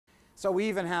So we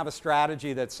even have a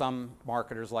strategy that some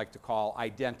marketers like to call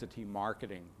identity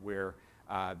marketing, where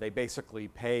they basically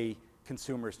pay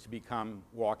consumers to become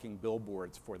walking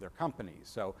billboards for their companies.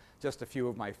 So just a few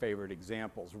of my favorite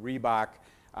examples. Reebok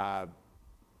got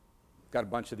a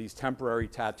bunch of these temporary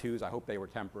tattoos. I hope they were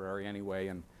temporary anyway,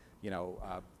 and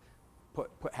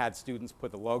had students put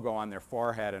the logo on their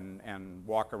forehead and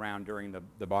walk around during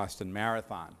the Boston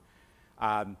Marathon.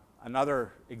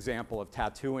 Another example of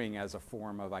tattooing as a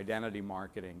form of identity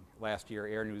marketing. Last year,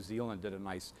 Air New Zealand did a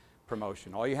nice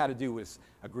promotion. All you had to do was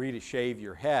agree to shave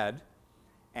your head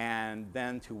and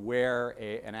then to wear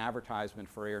an advertisement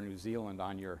for Air New Zealand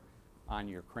on your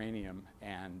cranium.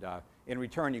 And in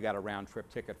return, you got a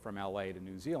round-trip ticket from LA to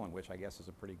New Zealand, which I guess is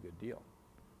a pretty good deal.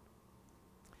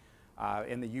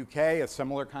 In the UK, a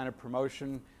similar kind of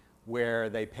promotion where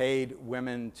they paid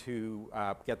women to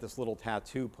get this little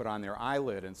tattoo put on their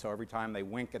eyelid, and so every time they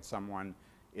wink at someone,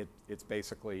 it's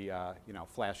basically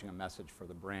flashing a message for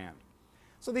the brand.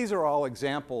 So these are all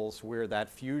examples where that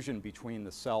fusion between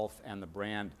the self and the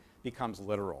brand becomes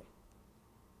literal.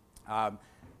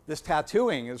 This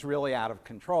tattooing is really out of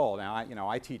control. Now,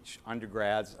 I teach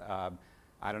undergrads.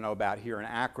 I don't know about here in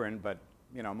Akron, but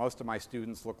most of my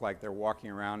students look like they're walking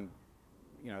around.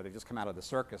 They just come out of the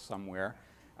circus somewhere.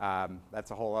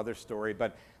 That's a whole other story.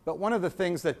 But one of the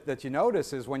things that you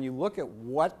notice is when you look at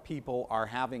what people are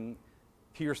having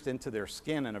pierced into their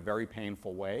skin in a very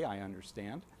painful way, I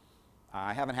understand.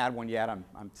 I haven't had one yet.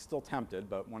 I'm still tempted,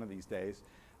 but one of these days.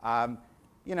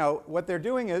 What they're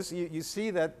doing is you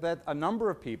see that a number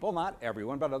of people, not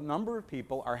everyone, but a number of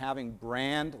people are having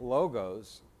brand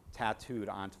logos tattooed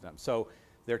onto them. So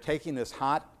they're taking this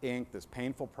hot ink, this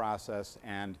painful process,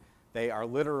 and they are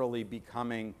literally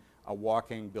becoming a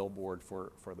walking billboard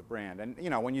for the brand. And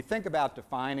when you think about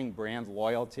defining brand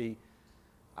loyalty,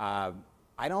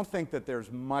 I don't think that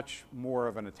there's much more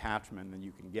of an attachment than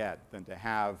you can get than to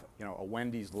have a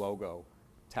Wendy's logo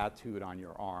tattooed on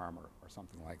your arm or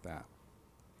something like that.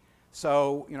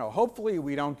 So hopefully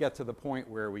we don't get to the point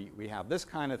where we have this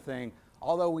kind of thing,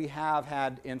 although we have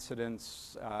had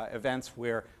incidents, events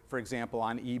where, for example,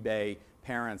 on eBay,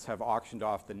 parents have auctioned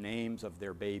off the names of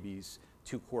their babies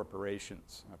to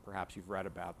corporations. Perhaps you've read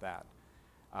about that.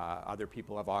 Other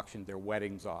people have auctioned their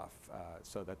weddings off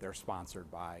so that they're sponsored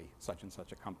by such and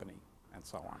such a company, and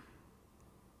so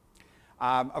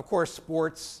on. Of course,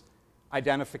 sports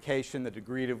identification, the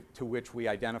degree to which we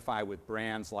identify with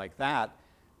brands like that,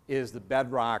 is the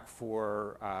bedrock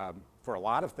for a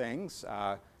lot of things.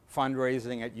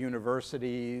 Fundraising at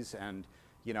universities and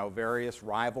various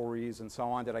rivalries and so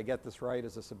on. Did I get this right?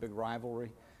 Is this a big rivalry?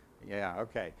 Yeah,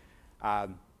 okay.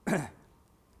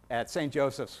 At St.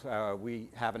 Joseph's, we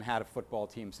haven't had a football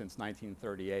team since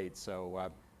 1938,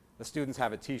 so the students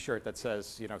have a T-shirt that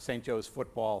says, St. Joe's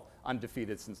football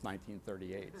undefeated since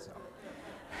 1938. So.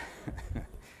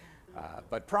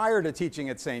 But prior to teaching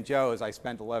at St. Joe's, I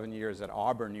spent 11 years at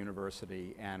Auburn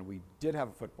University, and we did have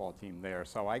a football team there,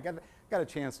 so I got a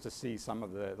chance to see some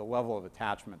of the level of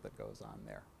attachment that goes on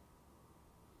there.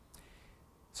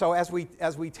 So as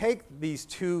we take these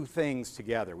two things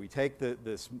together, we take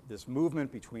this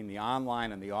movement between the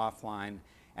online and the offline,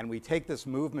 and we take this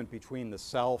movement between the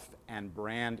self and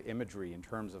brand imagery in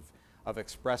terms of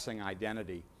expressing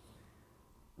identity.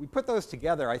 We put those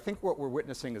together, I think what we're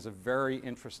witnessing is a very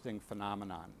interesting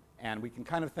phenomenon. And we can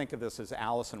kind of think of this as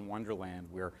Alice in Wonderland,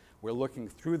 where we're looking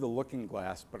through the looking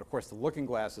glass, but of course the looking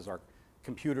glass is our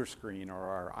computer screen or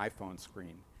our iPhone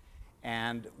screen.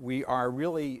 And we are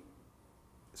really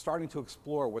starting to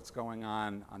explore what's going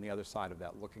on the other side of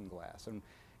that looking glass.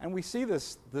 And we see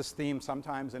this theme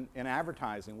sometimes in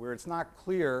advertising, where it's not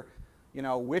clear,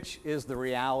 which is the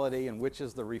reality and which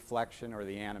is the reflection or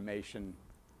the animation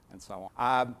and so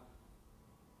on.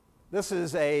 This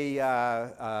is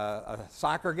a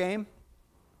soccer game,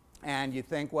 and you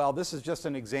think, well, this is just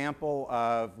an example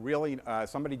of really,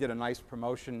 somebody did a nice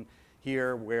promotion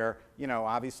here where,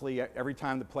 obviously every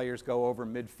time the players go over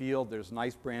midfield, there's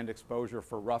nice brand exposure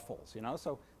for Ruffles,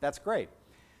 so that's great.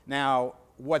 Now,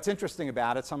 what's interesting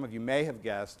about it, some of you may have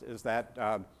guessed, is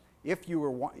that if you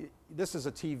were, this is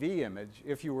a TV image,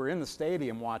 if you were in the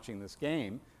stadium watching this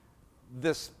game,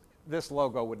 this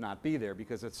logo would not be there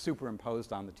because it's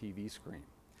superimposed on the TV screen.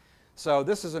 So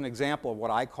this is an example of what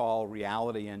I call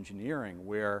reality engineering,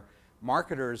 where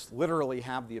marketers literally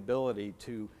have the ability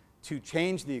to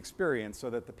change the experience so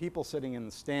that the people sitting in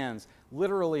the stands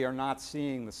literally are not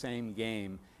seeing the same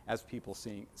game as people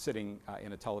sitting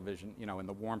in a television, in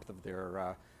the warmth of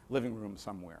their living room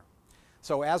somewhere.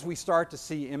 So as we start to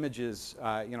see images,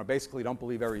 basically don't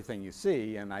believe everything you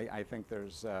see, and I think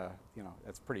there's,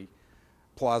 that's pretty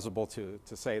plausible to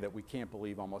say that we can't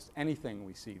believe almost anything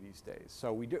we see these days.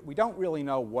 So we don't really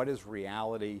know what is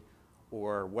reality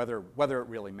or whether it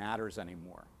really matters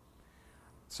anymore.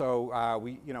 So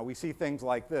we see things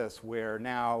like this, where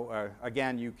now,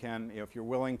 again, you can, if you're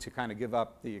willing to kind of give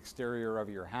up the exterior of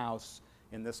your house,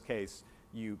 in this case,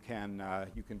 you can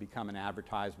become an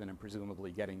advertisement and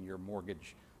presumably getting your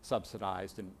mortgage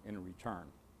subsidized in return.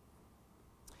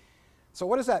 So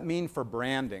what does that mean for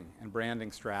branding and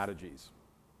branding strategies?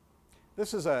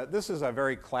 This is a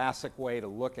very classic way to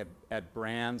look at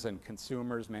brands and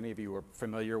consumers. Many of you are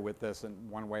familiar with this in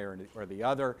one way or the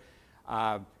other.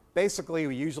 Basically,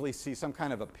 we usually see some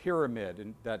kind of a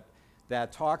pyramid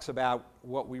that talks about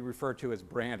what we refer to as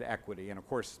brand equity. And of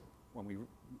course, when we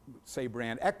say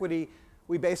brand equity,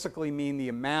 we basically mean the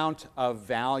amount of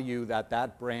value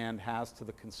that brand has to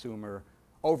the consumer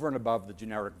over and above the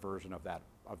generic version of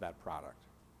that product.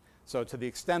 So to the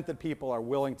extent that people are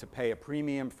willing to pay a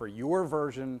premium for your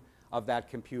version of that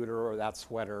computer or that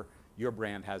sweater, your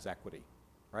brand has equity,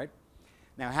 right?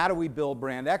 Now, how do we build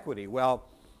brand equity? Well,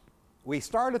 we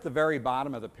start at the very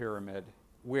bottom of the pyramid,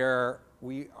 where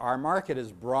our market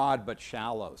is broad but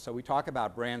shallow. So we talk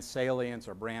about brand salience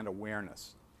or brand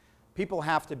awareness. People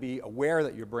have to be aware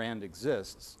that your brand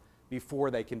exists before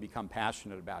they can become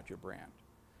passionate about your brand.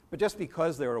 But just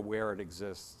because they're aware it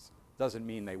exists doesn't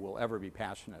mean they will ever be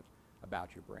passionate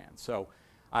about your brand. So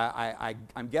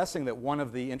I'm guessing that one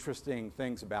of the interesting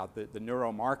things about the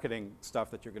neuromarketing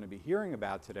stuff that you're going to be hearing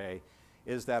about today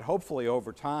is that hopefully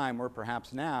over time, or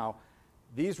perhaps now,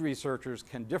 these researchers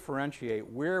can differentiate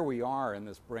where we are in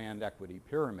this brand equity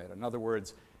pyramid. In other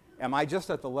words, am I just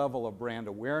at the level of brand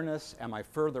awareness? Am I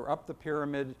further up the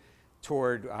pyramid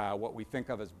toward what we think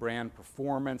of as brand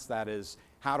performance? That is,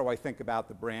 how do I think about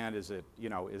the brand? Is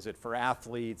it for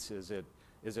athletes? Is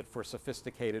it for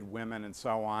sophisticated women and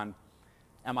so on?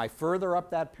 Am I further up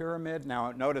that pyramid?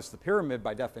 Now, notice the pyramid,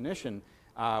 by definition,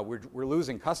 we're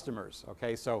losing customers.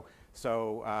 Okay, so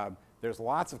there's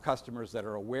lots of customers that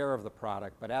are aware of the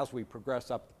product, but as we progress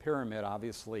up the pyramid,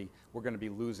 obviously, we're going to be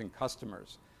losing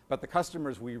customers. But the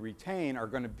customers we retain are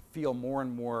going to feel more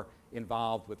and more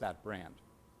involved with that brand.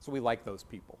 So we like those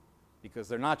people, because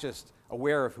they're not just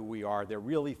aware of who we are, they're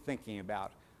really thinking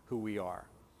about who we are.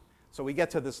 So we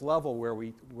get to this level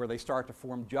where they start to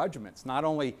form judgments. Not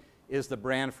only is the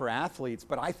brand for athletes,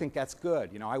 but I think that's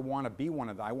good. I want to be one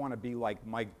of them. I want to be like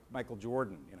Michael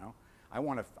Jordan. I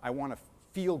want to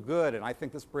feel good, and I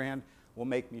think this brand will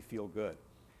make me feel good.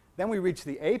 Then we reach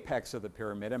the apex of the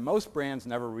pyramid, and most brands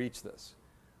never reach this,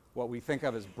 what we think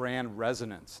of as brand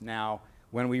resonance. Now,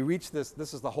 when we reach this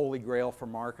is the holy grail for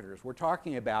marketers. We're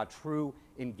talking about true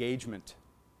engagement.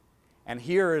 And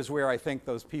here is where I think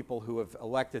those people who have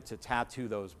elected to tattoo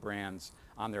those brands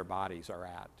on their bodies are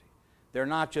at. They're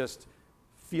not just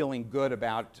feeling good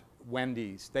about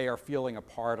Wendy's, they are feeling a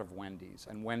part of Wendy's,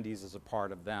 and Wendy's is a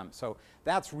part of them. So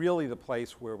that's really the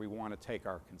place where we want to take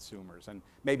our consumers, and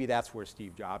maybe that's where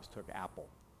Steve Jobs took Apple.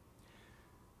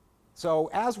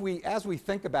 So as we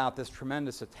think about this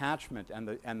tremendous attachment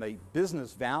and the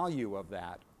business value of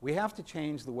that, we have to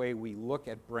change the way we look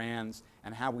at brands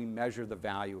and how we measure the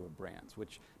value of brands,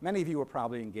 which many of you are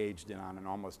probably engaged in on an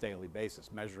almost daily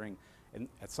basis, measuring in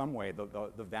some way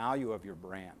the value of your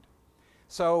brand.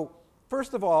 So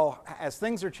first of all, as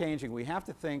things are changing, we have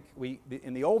to think,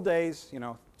 in the old days,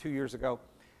 2 years ago,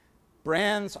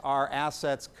 brands are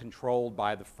assets controlled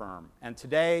by the firm. And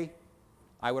today,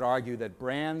 I would argue that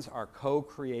brands are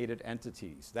co-created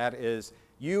entities. That is,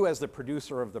 you as the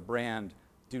producer of the brand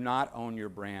do not own your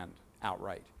brand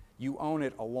outright. You own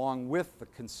it along with the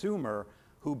consumer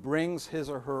who brings his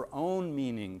or her own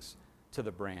meanings to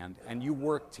the brand, and you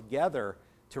work together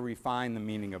to refine the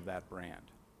meaning of that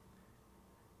brand.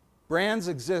 Brands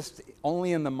exist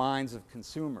only in the minds of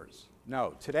consumers.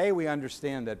 No, today we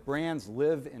understand that brands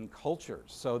live in cultures,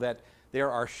 so that there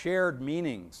are shared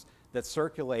meanings that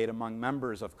circulate among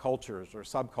members of cultures or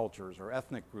subcultures or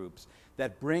ethnic groups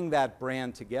that bring that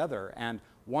brand together. And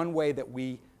one way that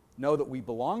we know that we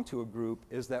belong to a group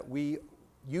is that we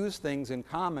use things in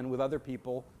common with other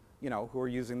people, who are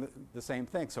using the same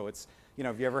thing. So it's,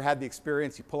 have you ever had the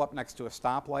experience, you pull up next to a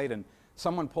stoplight and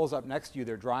someone pulls up next to you,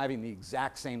 they're driving the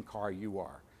exact same car you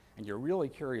are. And you're really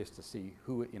curious to see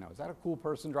who, is that a cool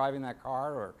person driving that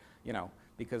car? Or,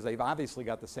 because they've obviously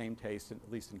got the same taste,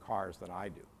 at least in cars, that I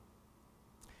do.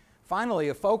 Finally,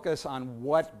 a focus on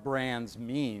what brands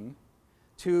mean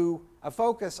to a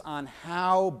focus on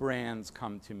how brands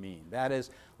come to mean. That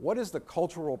is, what is the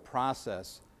cultural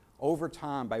process over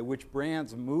time by which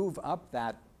brands move up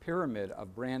that pyramid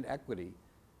of brand equity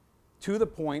to the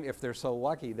point, if they're so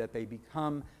lucky, that they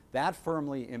become that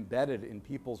firmly embedded in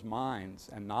people's minds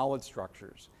and knowledge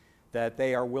structures that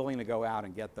they are willing to go out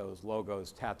and get those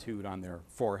logos tattooed on their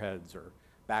foreheads or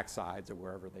backsides or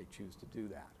wherever they choose to do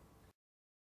that.